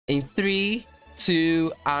In 3,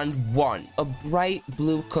 2, and 1. A bright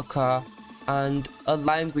blue cooker and a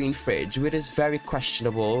lime green fridge, which is very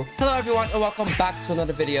questionable. Hello everyone and welcome back to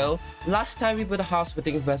another video. Last time we built a house with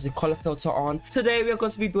the inverted color filter on. Today we are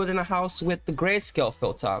going to be building a house with the grayscale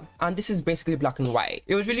filter, and this is basically black and white.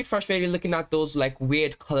 It was really frustrating looking at those like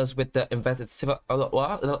weird colors with the inverted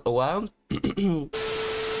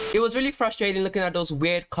It was really frustrating looking at those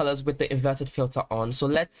weird colors with the inverted filter on. So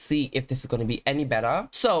let's see if this is going to be any better.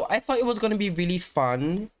 So I thought it was going to be really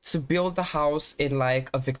fun to build the house in like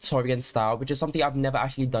a Victorian style, which is something I've never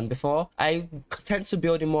actually done before. I tend to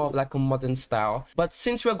build in more of like a modern style, but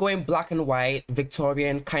since we're going black and white,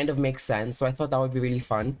 Victorian kind of makes sense. So I thought that would be really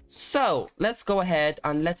fun. So let's go ahead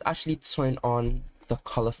and let's actually turn on the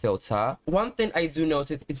color filter. One thing I do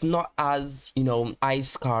notice, it's not as, you know, eye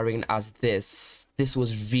scarring as this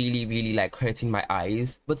was really like hurting my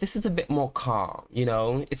eyes, but this is a bit more calm, you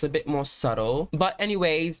know, it's a bit more subtle. But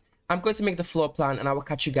anyways, I'm going to make the floor plan and I will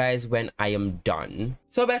catch you guys when I am done.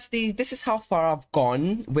 So besties, this is how far I've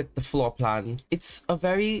gone with the floor plan. It's a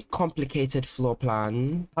very complicated floor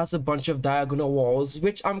plan. It has a bunch of diagonal walls,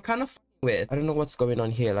 which I'm kind of with. I don't know what's going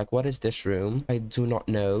on here. Like, what is this room? I do not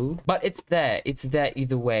know, but it's there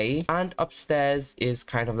either way. And upstairs is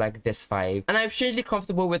kind of like this vibe, and I'm strangely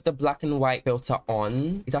comfortable with the black and white filter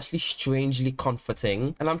on. It's actually strangely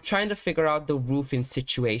comforting, and I'm trying to figure out the roofing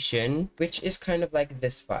situation, which is kind of like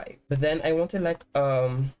this vibe. But then I wanted like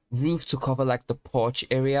roof to cover like the porch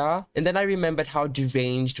area, and then I remembered how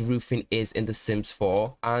deranged roofing is in The Sims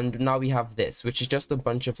 4, and now we have this, which is just a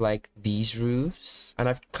bunch of like these roofs, and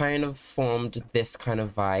I've kind of formed this kind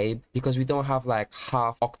of vibe because we don't have like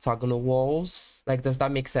half octagonal walls. Like, does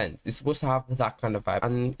that make sense? It's supposed to have that kind of vibe,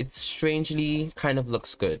 and it strangely kind of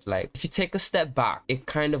looks good. Like, if you take a step back, it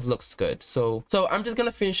kind of looks good. So I'm just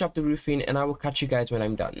gonna finish up the roofing and I will catch you guys when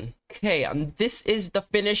I'm done. Okay, and this is the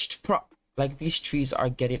finished like, these trees are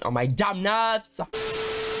getting on my damn nerves.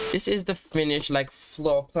 This is the finished like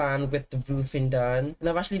floor plan with the roofing done, and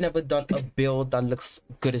I've actually never done a build that looks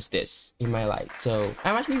good as this in my life, so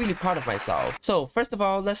I'm actually really proud of myself. So first of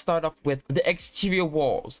all, let's start off with the exterior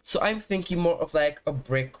walls. So I'm thinking more of like a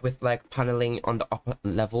brick with like paneling on the upper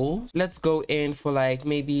level. Let's go in for like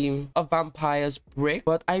maybe a vampire's brick,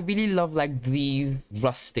 but I really love like these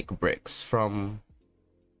rustic bricks from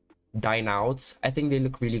Dine Out. I think they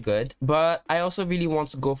look really good, but I also really want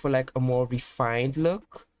to go for like a more refined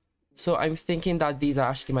look. So I'm thinking that these are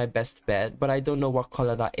actually my best bet, but I don't know what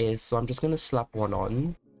color that is, so I'm just gonna slap one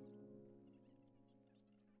on.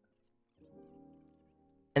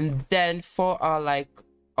 And then for our like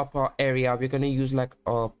upper area, we're gonna use like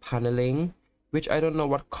a paneling, which I don't know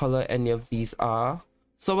what color any of these are.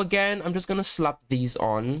 So again, I'm just gonna slap these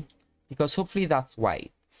on because hopefully that's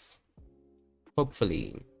white.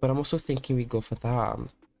 Hopefully. But I'm also thinking we go for that.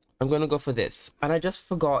 I'm gonna go for this. And I just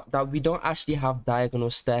forgot that we don't actually have diagonal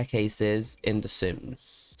staircases in The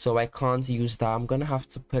Sims, so I can't use that. I'm gonna have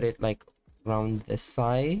to put it like around this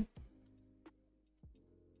side.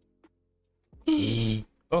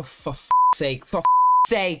 Oh, for sake, for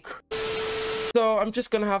sake. So I'm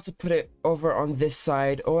just gonna have to put it over on this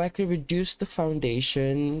side, or I can reduce the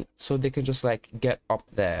foundation so they can just like get up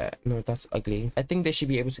there. No, that's ugly. I think they should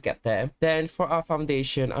be able to get there. Then for our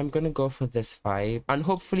foundation, I'm gonna go for this vibe, and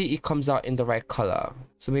hopefully it comes out in the right color.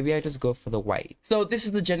 So maybe I just go for the white. So this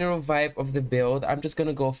is the general vibe of the build. I'm just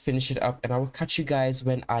gonna go finish it up and I will catch you guys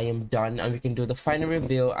when I am done and we can do the final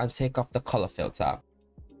reveal and take off the color filter.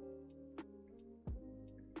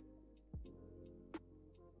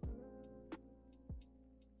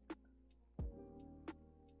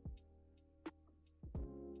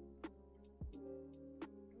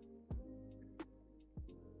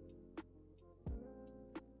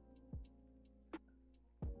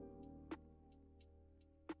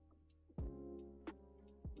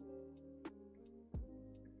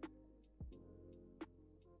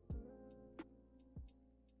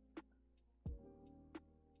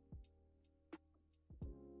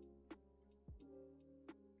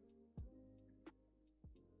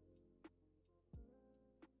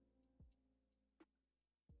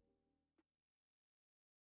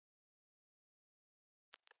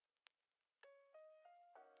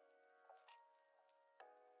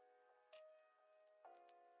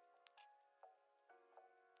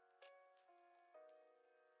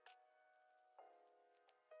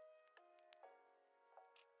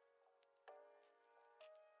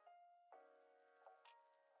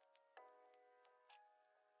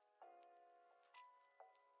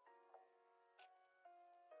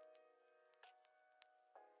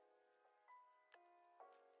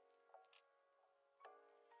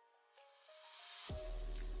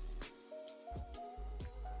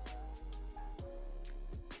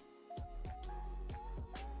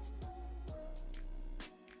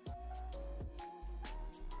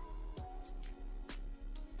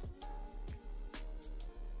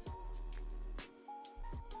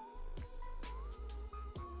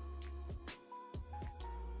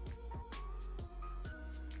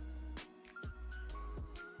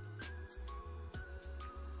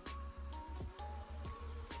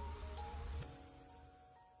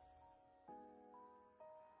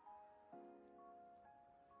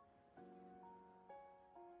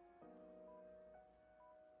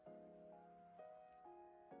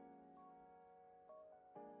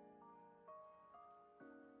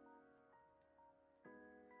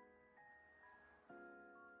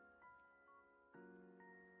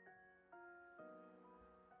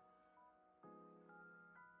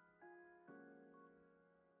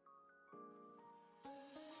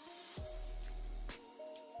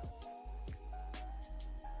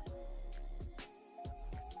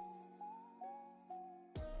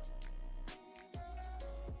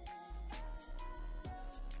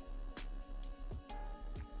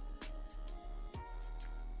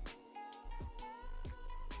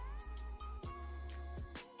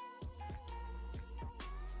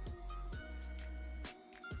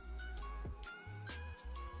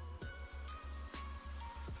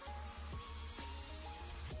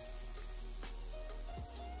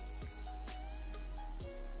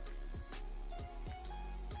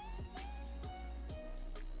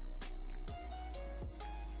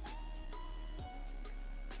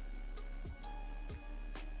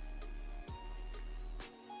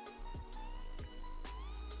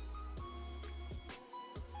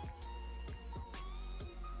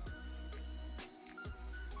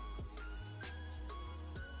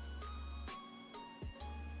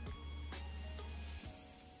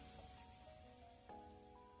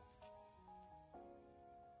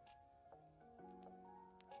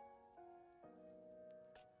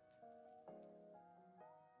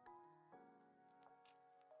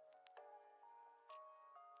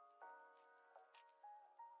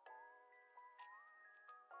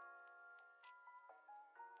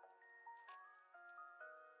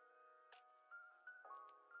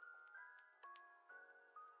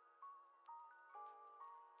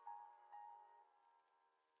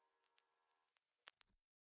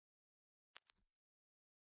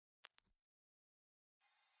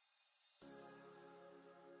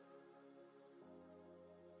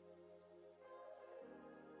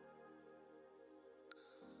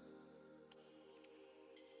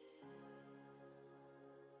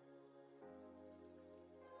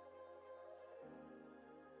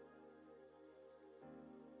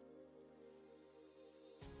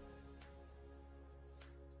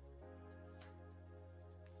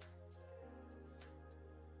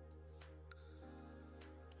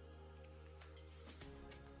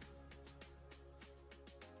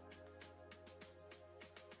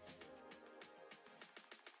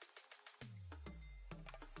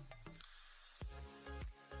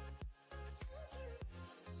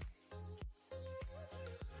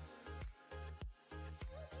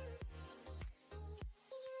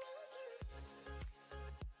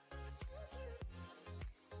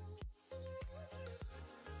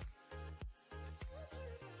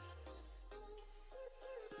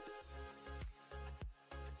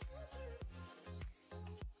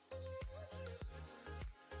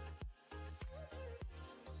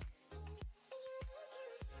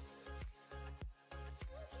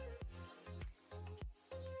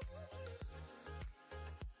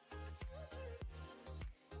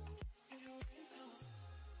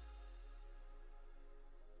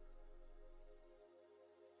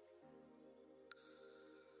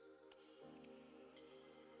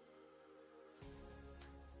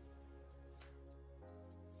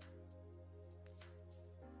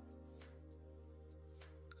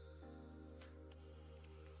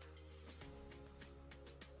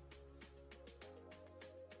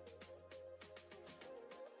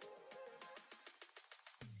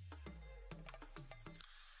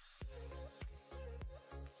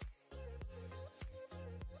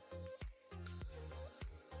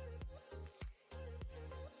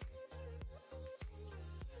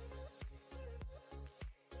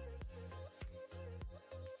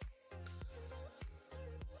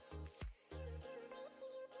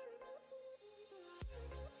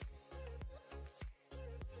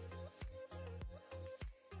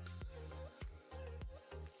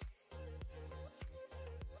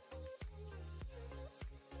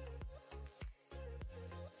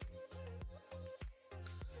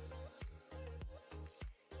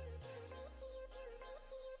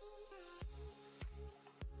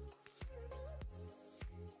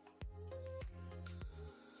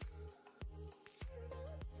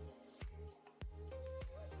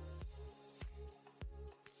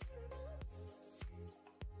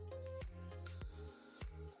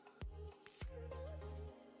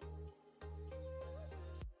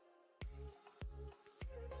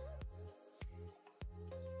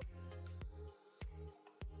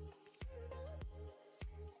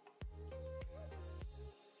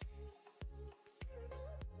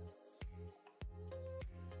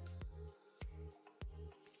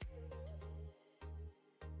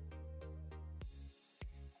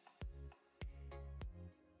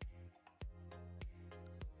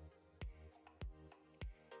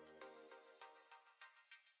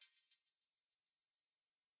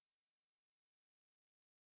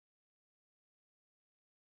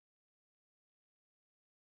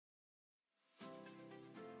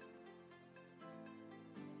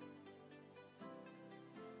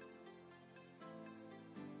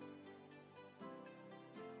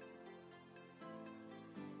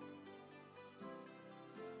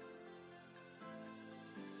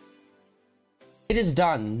 It is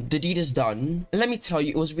done. The deed is done. And let me tell you,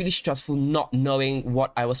 it was really stressful not knowing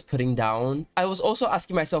what I was putting down. I was also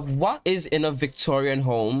asking myself, what is in a Victorian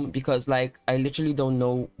home? Because like, I literally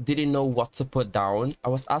didn't know what to put down. I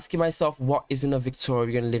was asking myself, what is in a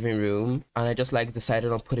Victorian living room? And I just like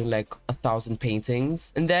decided on putting like 1,000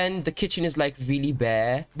 paintings. And then the kitchen is like really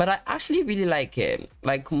bare, but I actually really like it.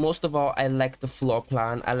 Like most of all, I like the floor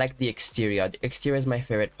plan. I like the exterior. The exterior is my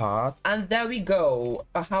favorite part. And there we go.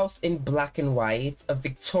 A house in black and white. A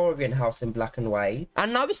Victorian house in black and white.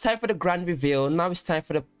 And now it's time for the grand reveal. Now it's time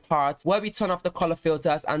for the part where we turn off the color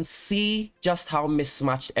filters and see just how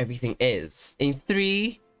mismatched everything is. In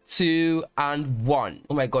 3, 2, and 1.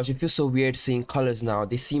 Oh my gosh, it feels so weird seeing colors now.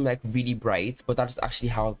 They seem like really bright, but that is actually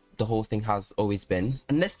how the whole thing has always been.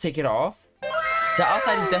 And let's take it off. The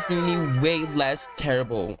outside is definitely way less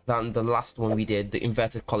terrible than the last one we did, the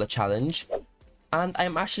inverted color challenge. And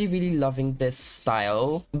I'm actually really loving this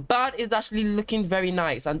style, but it's actually looking very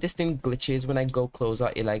nice. And this thing glitches when I go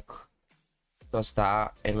closer, it like does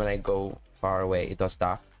that, and when I go far away it does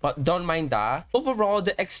that, but don't mind that. Overall,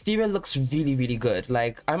 the exterior looks really good.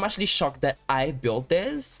 Like, I'm actually shocked that I built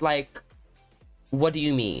this. Like, what do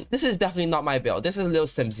you mean? This is definitely not my build. This is Lil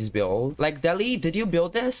Sims's build. Like, Deli, did you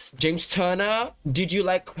build this? James Turner, did you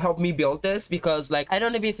like help me build this? Because like, I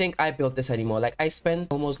don't even think I built this anymore. Like, I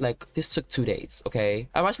spent almost like, this took 2 days, okay?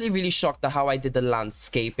 I'm actually really shocked at how I did the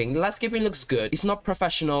landscaping. The landscaping looks good. It's not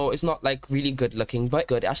professional. It's not like really good looking, but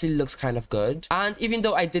good. It actually looks kind of good. And even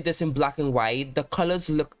though I did this in black and white, the colors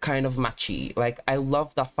look kind of matchy. Like, I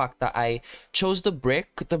love the fact that I chose the brick.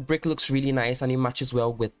 The brick looks really nice and it matches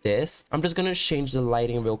well with this. I'm just gonna change the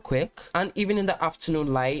lighting real quick, and even in the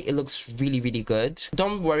afternoon light it looks really good.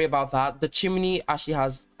 Don't worry about that. The chimney actually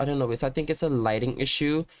has, I don't know, I think it's a lighting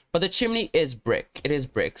issue, but the chimney is brick. It is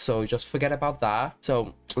brick, so just forget about that.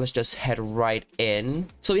 So let's just head right in.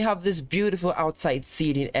 So we have this beautiful outside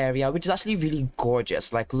seating area, which is actually really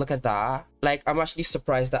gorgeous. Like, look at that. Like, I'm actually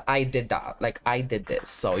surprised that I did that. Like, I did this,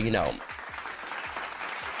 so you know,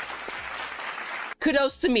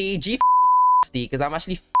 kudos to me, because I'm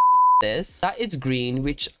actually this. That is green,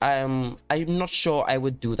 which I'm not sure I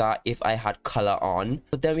would do that if I had color on.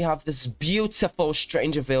 But then we have this beautiful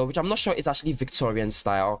Strangerville, which I'm not sure is actually Victorian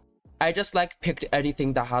style. I just like picked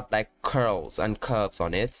anything that had like curls and curves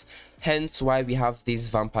on it, hence why we have these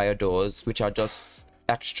vampire doors, which are just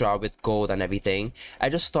extra with gold and everything. I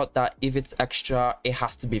just thought that if it's extra, it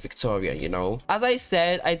has to be Victorian, you know. As I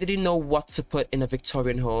said, I didn't know what to put in a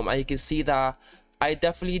Victorian home, and you can see that I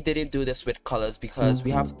definitely didn't do this with colors, because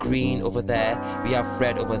we have green over there, we have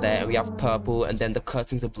red over there, and we have purple, and then the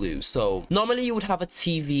curtains are blue. So normally you would have a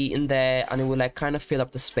TV in there and it would like kind of fill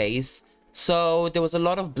up the space. So there was a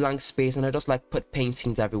lot of blank space, and I just like put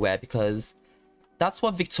paintings everywhere, because that's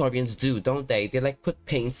what Victorians do, don't they? They like put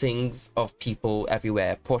paintings of people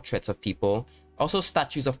everywhere, portraits of people, also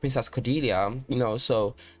statues of Princess Cordelia, you know.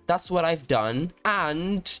 So that's what I've done.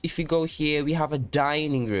 And if you go here, we have a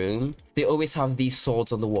dining room. They always have these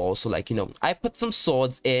swords on the wall, so like, you know, I put some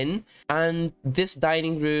swords in. And this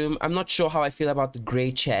dining room, I'm not sure how I feel about the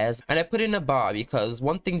gray chairs, and I put in a bar, because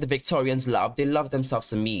one thing the Victorians love, they love themselves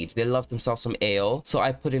some mead, they love themselves some ale. So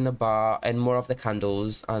I put in a bar and more of the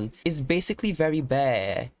candles, and it's basically very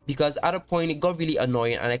bare, because at a point it got really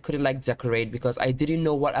annoying and I couldn't like decorate because I didn't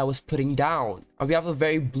know what I was putting down. And we have a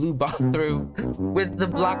very blue bathroom with the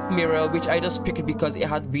black mirror, which I just picked because it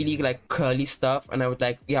had really like curly stuff, and I was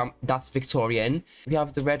like, yeah, that's Victorian. We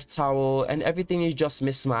have the red towel, and everything is just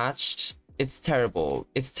mismatched. It's terrible.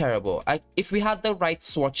 It's terrible. If we had the right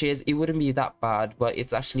swatches, it wouldn't be that bad, but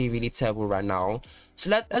it's actually really terrible right now. So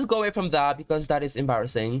let's go away from that, because that is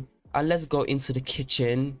embarrassing, and let's go into the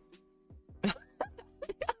kitchen.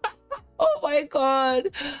 Oh my god,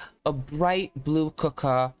 a bright blue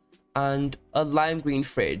cooker and a lime green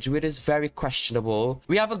fridge, which is very questionable.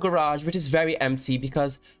 We have a garage which is very empty,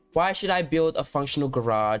 because why should I build a functional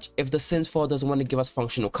garage if the Sims 4 doesn't want to give us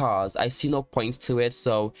functional cars? I see no point to it.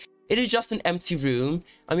 So it is just an empty room,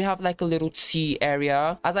 and we have like a little tea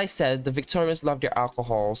area. As I said, the Victorians love their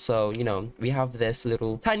alcohol, so you know, we have this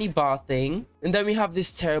little tiny bar thing, and then we have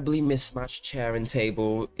this terribly mismatched chair and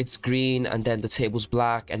table. It's green, and then the table's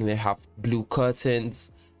black, and we have blue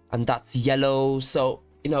curtains, and that's yellow. So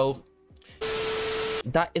you know,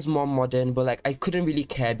 that is more modern, but like I couldn't really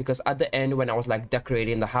care, because at the end when I was like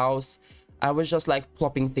decorating the house, I was just like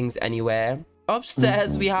plopping things anywhere.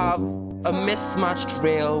 Upstairs, we have a mismatched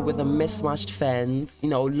rail with a mismatched fence. You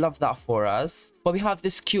know, love that for us. But we have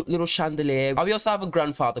this cute little chandelier. We also have a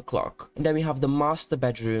grandfather clock. And then we have the master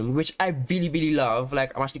bedroom, which I really love.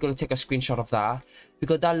 Like, I'm actually going to take a screenshot of that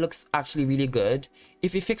because that looks actually really good.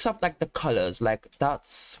 If you fix up like the colors, like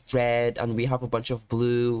that's red and we have a bunch of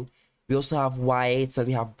blue. We also have whites and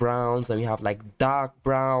we have browns and we have like dark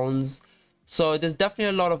browns. So there's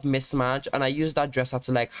definitely a lot of mismatch, and I used that dresser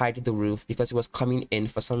to like hide the roof because it was coming in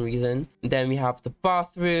for some reason. And then we have the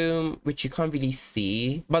bathroom, which you can't really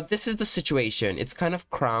see, but this is the situation. It's kind of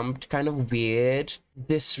cramped, kind of weird.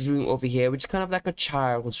 This room over here, which is kind of like a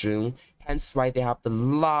child's room, hence why they have the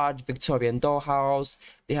large Victorian dollhouse.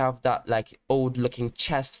 They have that like old looking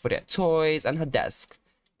chest for their toys and her desk,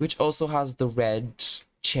 which also has the red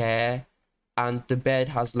chair, and the bed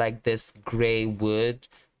has like this gray wood,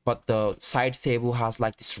 but the side table has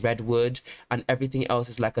like this red wood, and everything else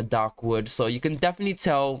is like a dark wood. So you can definitely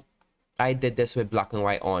tell I did this with black and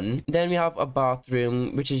white on. Then we have a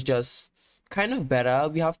bathroom, which is just kind of better.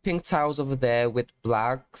 We have pink tiles over there with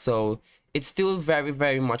black, so it's still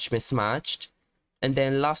very much mismatched. And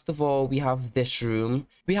then last of all, we have this room.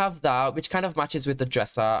 We have that, which kind of matches with the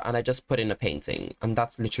dresser, and I just put in a painting, and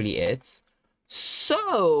that's literally it.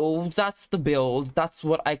 So that's the build. That's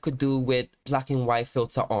what I could do with black and white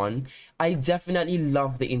filter on. I definitely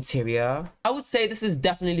love the interior. I would say this is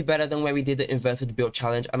definitely better than when we did the inverted build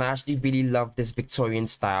challenge, and I actually really love this Victorian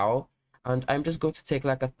style. And I'm just going to take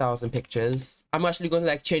like 1,000 pictures. I'm actually going to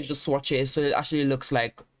like change the swatches so it actually looks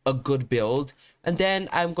like a good build, and then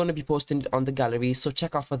I'm going to be posting it on the gallery, so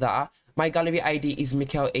check out for that. My gallery ID is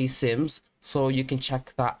Mykel A Sims, so you can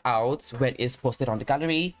check that out when it's posted on the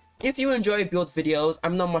gallery. If you enjoy build videos,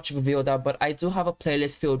 I'm not much of a builder, but I do have a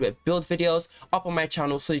playlist filled with build videos up on my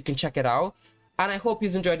channel, so you can check it out. And I hope you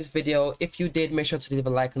enjoyed this video. If you did, make sure to leave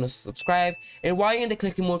a like and subscribe. And while you're in the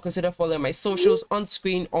clicking mode, consider following my socials on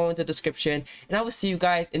screen or in the description. And I will see you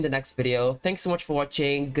guys in the next video. Thanks so much for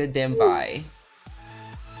watching. Good day and bye.